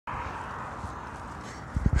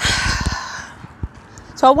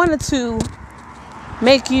So I wanted to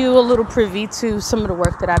make you a little privy to some of the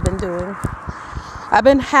work that I've been doing. I've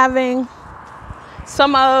been having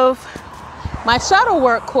some of my shadow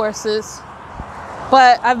work courses,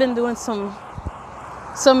 but I've been doing some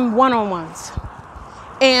one-on-ones.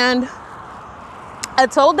 And I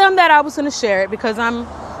told them that I was going to share it because I'm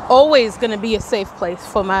always going to be a safe place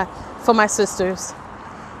for my sisters.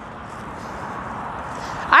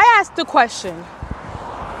 I asked the question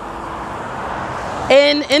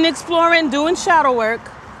in exploring doing shadow work,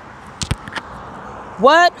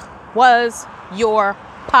 what was your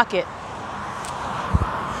pocket?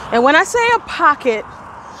 And when I say a pocket,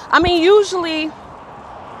 I mean usually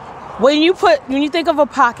when you think of a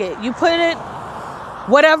pocket, you put it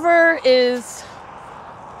whatever is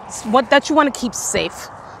what that you want to keep safe,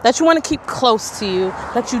 that you want to keep close to you,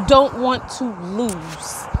 that you don't want to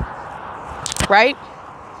lose, right?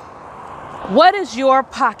 What is your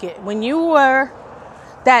pocket? When you were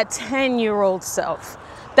that 10-year-old self,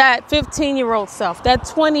 that 15-year-old self, that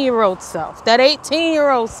 20-year-old self, that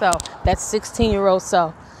 18-year-old self, that 16-year-old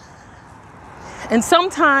self. And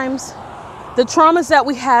sometimes the traumas that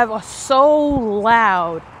we have are so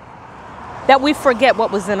loud that we forget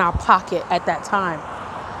what was in our pocket at that time.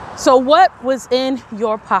 So what was in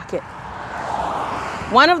your pocket?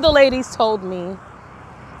 One of the ladies told me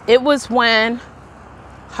it was when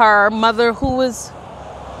her mother, who was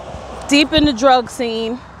deep in the drug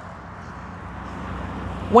scene,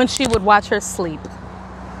 when she would watch her sleep.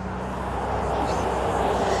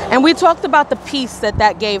 And we talked about the peace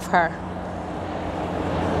that gave her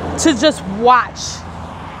to just watch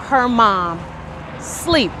her mom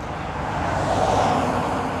sleep.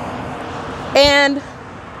 And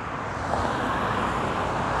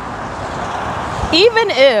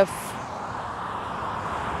even if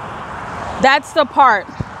that's the part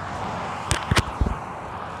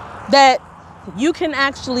that you can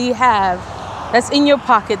actually have that's in your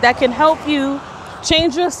pocket that can help you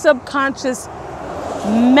change your subconscious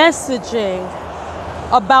messaging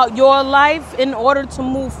about your life in order to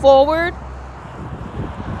move forward,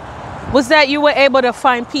 was that you were able to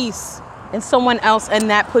find peace in someone else, and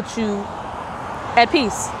that put you at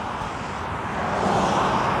peace.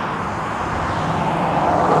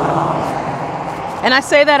 And I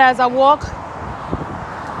say that as I walk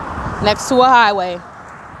next to a highway.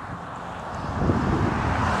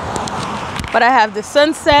 But I have the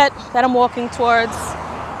sunset that I'm walking towards.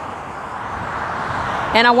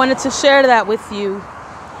 And I wanted to share that with you,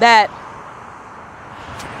 that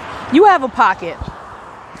you have a pocket.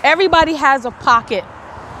 Everybody has a pocket.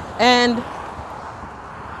 And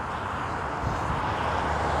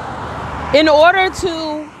in order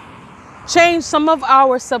to change some of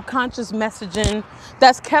our subconscious messaging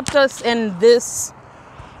that's kept us in this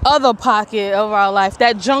other pocket of our life,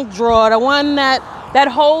 that junk drawer, the one that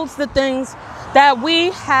holds the things that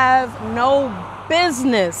we have no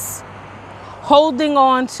business holding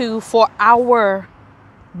on to for our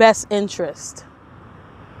best interest.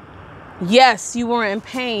 Yes, you were in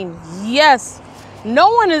pain. Yes,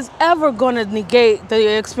 no one is ever going to negate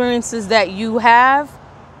the experiences that you have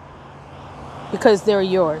because they're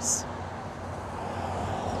yours.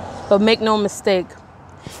 But make no mistake,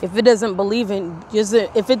 if it doesn't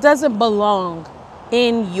belong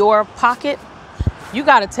in your pocket, you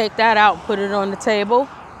got to take that out, put it on the table,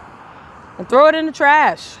 and throw it in the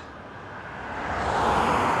trash.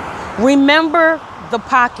 Remember the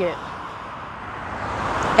pocket.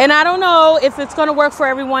 And I don't know if it's going to work for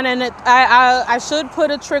everyone, and I should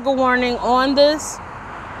put a trigger warning on this.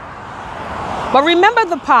 But remember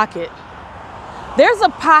the pocket. There's a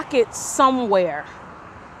pocket somewhere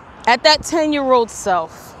at that 10-year-old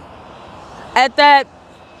self, at that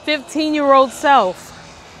 15-year-old self.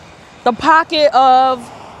 The pocket of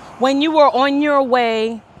when you were on your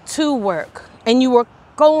way to work and you were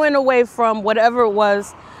going away from whatever it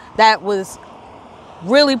was that was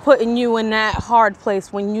really putting you in that hard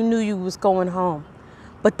place when you knew you was going home.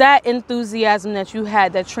 But that enthusiasm that you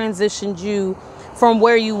had that transitioned you from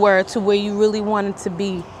where you were to where you really wanted to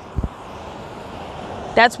be,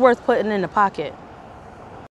 that's worth putting in the pocket.